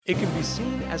It can be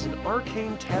seen as an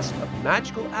arcane test of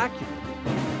magical acumen,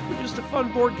 or just a fun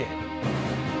board game.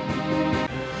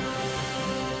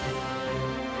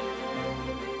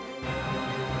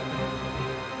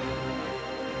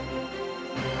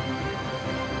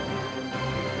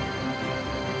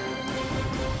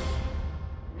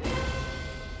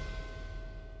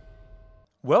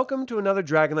 Welcome to another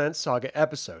Dragonlance Saga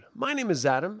episode. My name is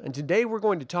Adam, and today we're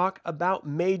going to talk about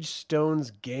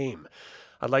MageStones game.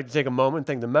 I'd like to take a moment and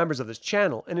thank the members of this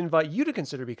channel and invite you to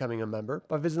consider becoming a member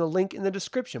by visiting the link in the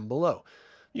description below.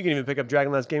 You can even pick up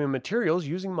Dragonlance gaming materials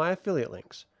using my affiliate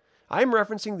links. I am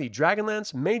referencing the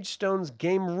Dragonlance MageStones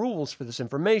game rules for this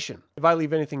information. If I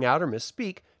leave anything out or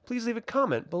misspeak, please leave a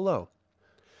comment below.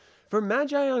 For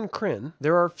Magi on Krynn,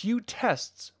 there are a few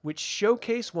tests which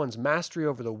showcase one's mastery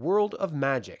over the world of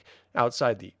magic,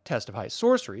 outside the test of high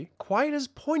sorcery, quite as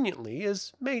poignantly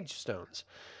as MageStones.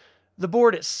 The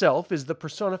board itself is the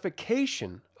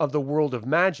personification of the world of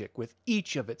magic, with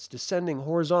each of its descending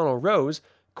horizontal rows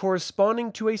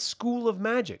corresponding to a school of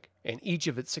magic, and each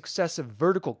of its successive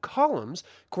vertical columns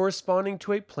corresponding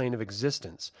to a plane of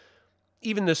existence.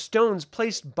 Even the stones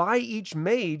placed by each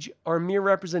mage are mere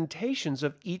representations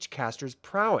of each caster's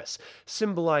prowess,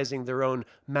 symbolizing their own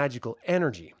magical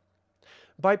energy.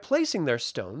 By placing their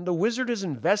stone, the wizard is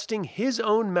investing his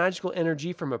own magical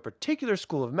energy from a particular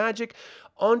school of magic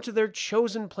onto their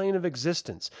chosen plane of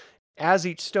existence. As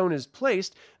each stone is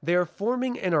placed, they are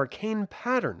forming an arcane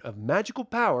pattern of magical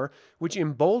power which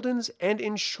emboldens and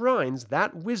enshrines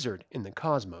that wizard in the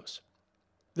cosmos.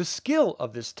 The skill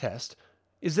of this test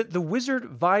is that the wizard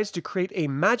vies to create a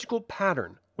magical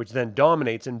pattern, which then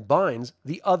dominates and binds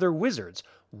the other wizards,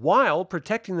 while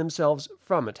protecting themselves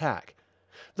from attack.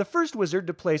 The first wizard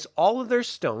to place all of their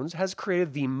stones has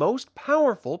created the most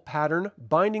powerful pattern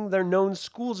binding their known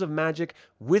schools of magic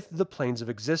with the planes of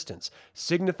existence,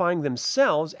 signifying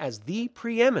themselves as the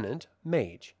preeminent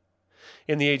mage.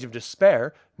 In the Age of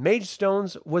Despair,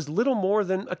 MageStones was little more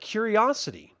than a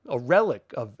curiosity, a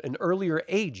relic of an earlier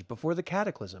age before the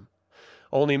Cataclysm.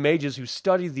 Only mages who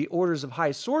studied the orders of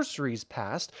high sorcery's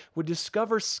past would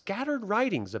discover scattered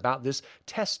writings about this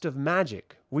test of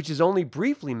magic, which is only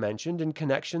briefly mentioned in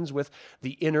connections with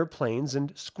the inner planes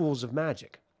and schools of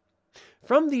magic.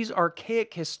 From these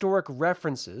archaic historic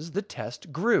references, the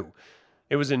test grew.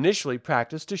 It was initially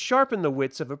practiced to sharpen the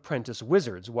wits of apprentice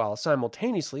wizards, while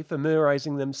simultaneously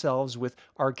familiarizing themselves with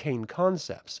arcane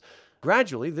concepts.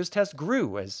 Gradually, this test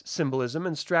grew as symbolism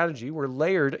and strategy were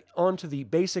layered onto the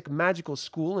basic magical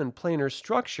school and planar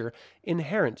structure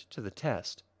inherent to the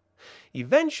test.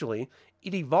 Eventually,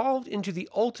 it evolved into the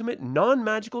ultimate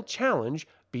non-magical challenge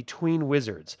between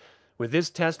wizards. With this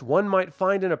test, one might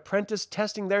find an apprentice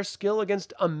testing their skill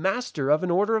against a master of an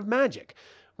order of magic.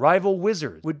 Rival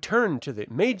wizards would turn to the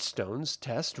MageStones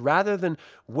test rather than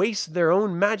waste their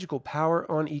own magical power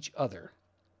on each other.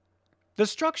 The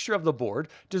structure of the board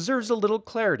deserves a little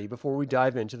clarity before we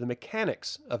dive into the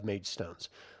mechanics of MageStones.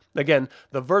 Again,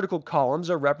 the vertical columns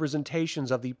are representations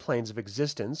of the planes of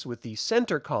existence, with the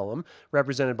center column,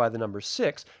 represented by the number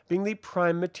 6, being the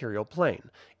prime material plane.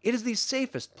 It is the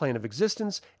safest plane of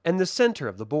existence and the center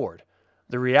of the board.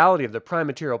 The reality of the prime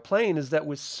material plane is that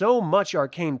with so much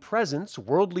arcane presence,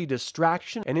 worldly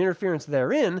distraction, and interference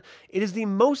therein, it is the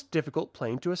most difficult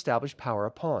plane to establish power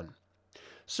upon.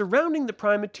 Surrounding the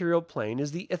prime material plane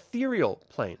is the ethereal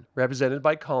plane, represented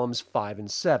by columns 5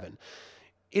 and 7.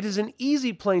 It is an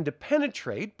easy plane to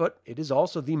penetrate, but it is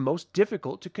also the most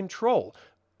difficult to control.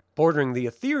 Bordering the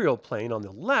ethereal plane on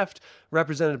the left,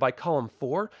 represented by column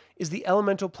 4, is the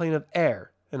elemental plane of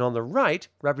air, and on the right,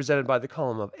 represented by the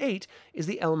column of 8, is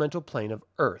the elemental plane of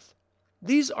earth.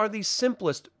 These are the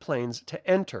simplest planes to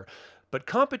enter, but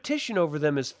competition over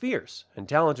them is fierce, and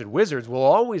talented wizards will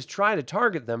always try to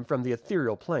target them from the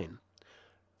ethereal plane.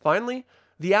 Finally,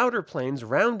 the outer planes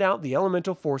round out the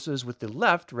elemental forces, with the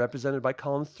left, represented by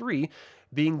column 3,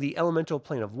 being the elemental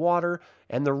plane of water,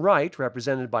 and the right,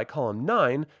 represented by column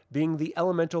 9, being the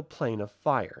elemental plane of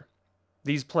fire.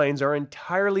 These planes are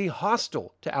entirely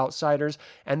hostile to outsiders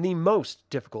and the most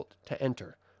difficult to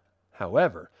enter.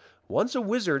 However, once a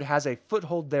wizard has a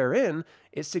foothold therein,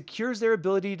 it secures their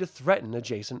ability to threaten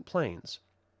adjacent planes.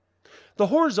 The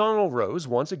horizontal rows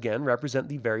once again represent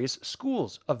the various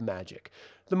schools of magic.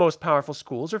 The most powerful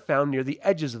schools are found near the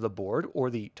edges of the board, or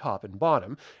the top and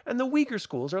bottom, and the weaker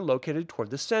schools are located toward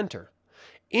the center.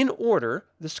 In order,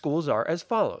 the schools are as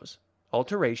follows: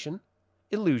 Alteration,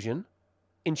 Illusion,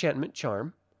 Enchantment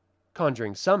Charm,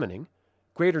 Conjuring Summoning,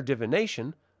 Greater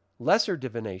Divination, Lesser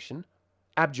Divination,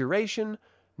 Abjuration,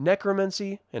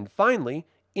 Necromancy, and finally,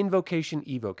 Invocation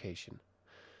Evocation.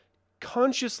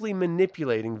 consciously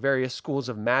manipulating various schools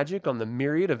of magic on the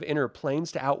myriad of inner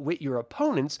planes to outwit your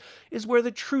opponents is where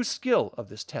the true skill of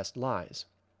this test lies.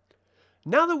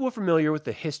 Now that we're familiar with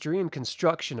the history and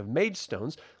construction of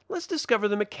MageStones, let's discover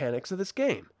the mechanics of this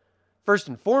game. First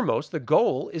and foremost, the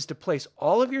goal is to place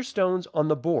all of your stones on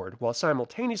the board while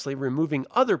simultaneously removing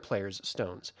other players'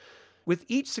 stones. With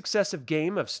each successive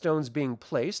game of stones being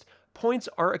placed, points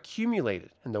are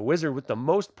accumulated, and the wizard with the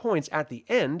most points at the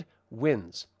end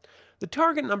wins. The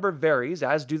target number varies,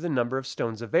 as do the number of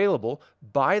stones available,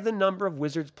 by the number of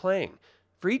wizards playing.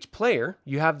 For each player,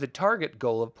 you have the target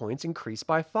goal of points increased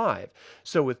by 5.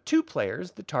 So with 2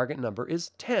 players, the target number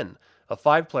is 10. A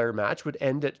 5-player match would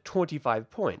end at 25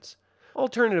 points.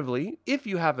 Alternatively, if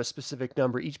you have a specific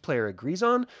number each player agrees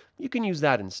on, you can use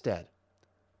that instead.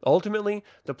 Ultimately,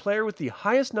 the player with the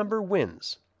highest number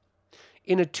wins.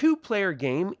 In a 2-player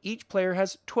game, each player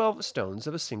has 12 stones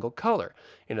of a single color.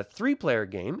 In a 3-player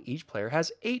game, each player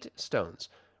has 8 stones.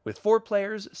 With 4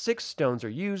 players, 6 stones are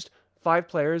used, 5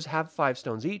 players have 5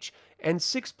 stones each, and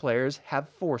 6 players have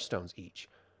 4 stones each.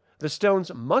 The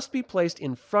stones must be placed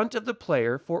in front of the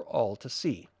player for all to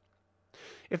see.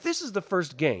 If this is the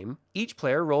first game, each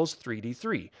player rolls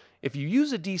 3d3. If you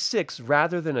use a d6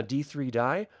 rather than a d3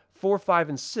 die, 4, 5,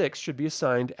 and 6 should be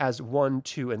assigned as 1,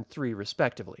 2, and 3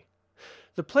 respectively.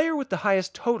 The player with the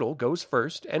highest total goes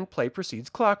first, and play proceeds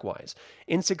clockwise.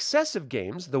 In successive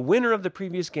games, the winner of the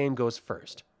previous game goes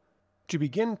first. To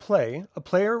begin play, a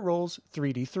player rolls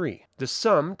 3d3. The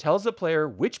sum tells the player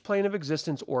which plane of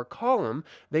existence or column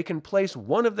they can place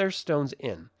one of their stones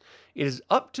in. It is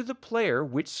up to the player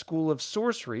which school of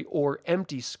sorcery or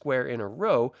empty square in a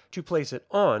row to place it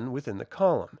on within the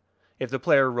column. If the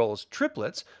player rolls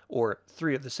triplets, or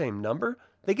 3 of the same number,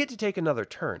 they get to take another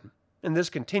turn, and this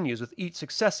continues with each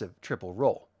successive triple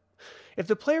roll. If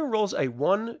the player rolls a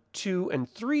 1, 2, and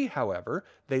 3, however,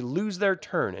 they lose their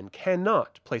turn and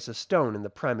cannot place a stone in the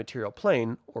prime material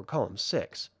plane, or column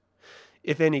 6.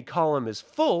 If any column is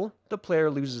full, the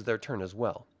player loses their turn as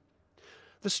well.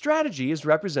 The strategy is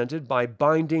represented by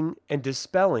binding and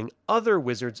dispelling other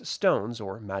wizards' stones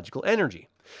or magical energy.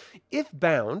 If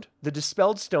bound, the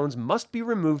dispelled stones must be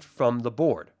removed from the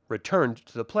board, returned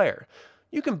to the player.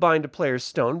 You can bind a player's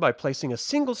stone by placing a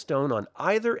single stone on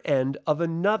either end of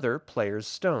another player's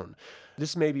stone.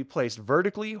 This may be placed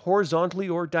vertically, horizontally,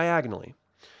 or diagonally.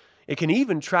 It can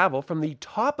even travel from the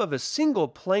top of a single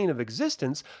plane of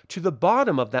existence to the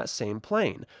bottom of that same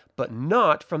plane, but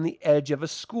not from the edge of a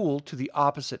school to the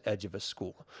opposite edge of a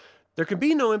school. There can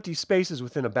be no empty spaces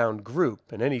within a bound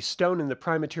group, and any stone in the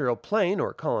prime material plane,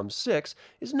 or column 6,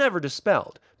 is never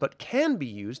dispelled, but can be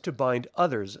used to bind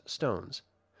others' stones.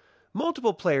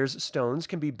 Multiple players' stones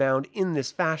can be bound in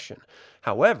this fashion.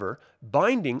 However,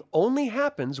 binding only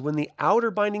happens when the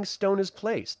outer binding stone is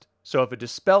placed. So if a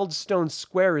dispelled stone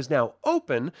square is now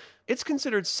open, it's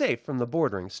considered safe from the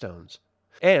bordering stones.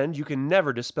 And you can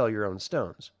never dispel your own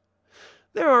stones.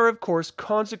 There are, of course,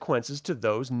 consequences to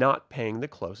those not paying the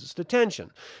closest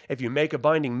attention. If you make a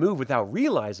binding move without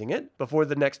realizing it, before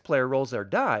the next player rolls their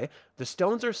die, the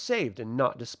stones are saved and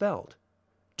not dispelled.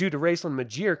 Due to Raistlin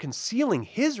Majere concealing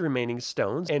his remaining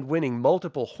stones and winning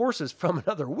multiple horses from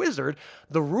another wizard,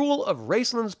 the rule of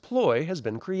Raistlin's ploy has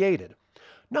been created.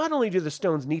 Not only do the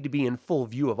stones need to be in full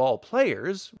view of all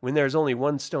players, when there's only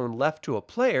one stone left to a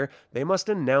player, they must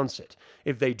announce it.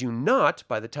 If they do not,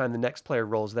 by the time the next player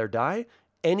rolls their die,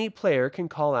 any player can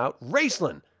call out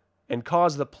Raistlin and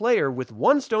cause the player with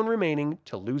one stone remaining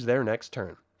to lose their next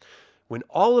turn. When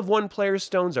all of one player's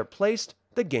stones are placed,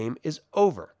 the game is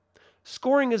over.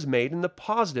 Scoring is made in the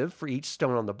positive for each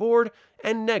stone on the board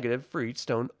and negative for each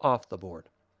stone off the board.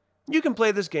 You can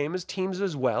play this game as teams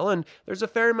as well, and there's a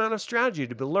fair amount of strategy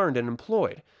to be learned and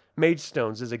employed.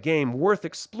 MageStones is a game worth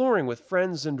exploring with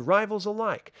friends and rivals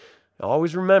alike.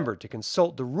 Always remember to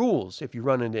consult the rules if you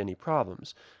run into any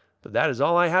problems. But that is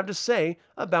all I have to say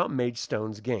about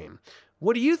MageStones' game.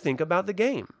 What do you think about the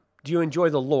game? Do you enjoy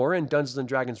the lore and Dungeons &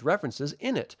 Dragons references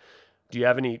in it? Do you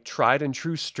have any tried and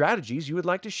true strategies you would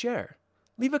like to share?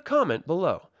 Leave a comment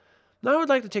below. Now I would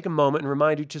like to take a moment and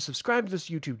remind you to subscribe to this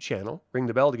YouTube channel, ring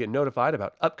the bell to get notified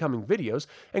about upcoming videos,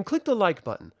 and click the like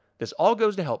button. This all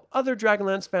goes to help other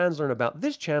Dragonlance fans learn about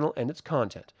this channel and its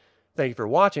content. Thank you for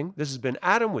watching. This has been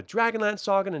Adam with Dragonlance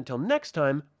Saga, and until next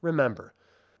time, remember,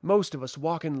 most of us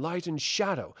walk in light and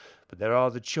shadow, but there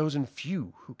are the chosen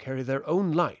few who carry their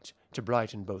own light to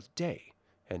brighten both day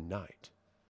and night.